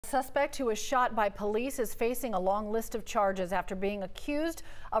suspect who was shot by police is facing a long list of charges after being accused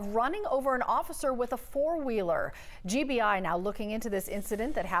of running over an officer with a four-wheeler. GBI now looking into this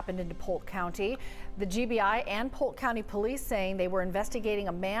incident that happened in Polk County. The GBI and Polk County Police saying they were investigating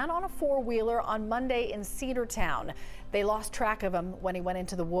a man on a four-wheeler on Monday in Cedartown. They lost track of him when he went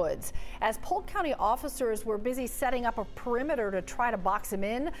into the woods. As Polk County officers were busy setting up a perimeter to try to box him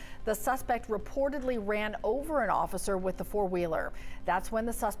in, the suspect reportedly ran over an officer with the four-wheeler. That's when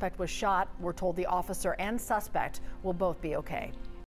the suspect was shot. We're told the officer and suspect will both be okay.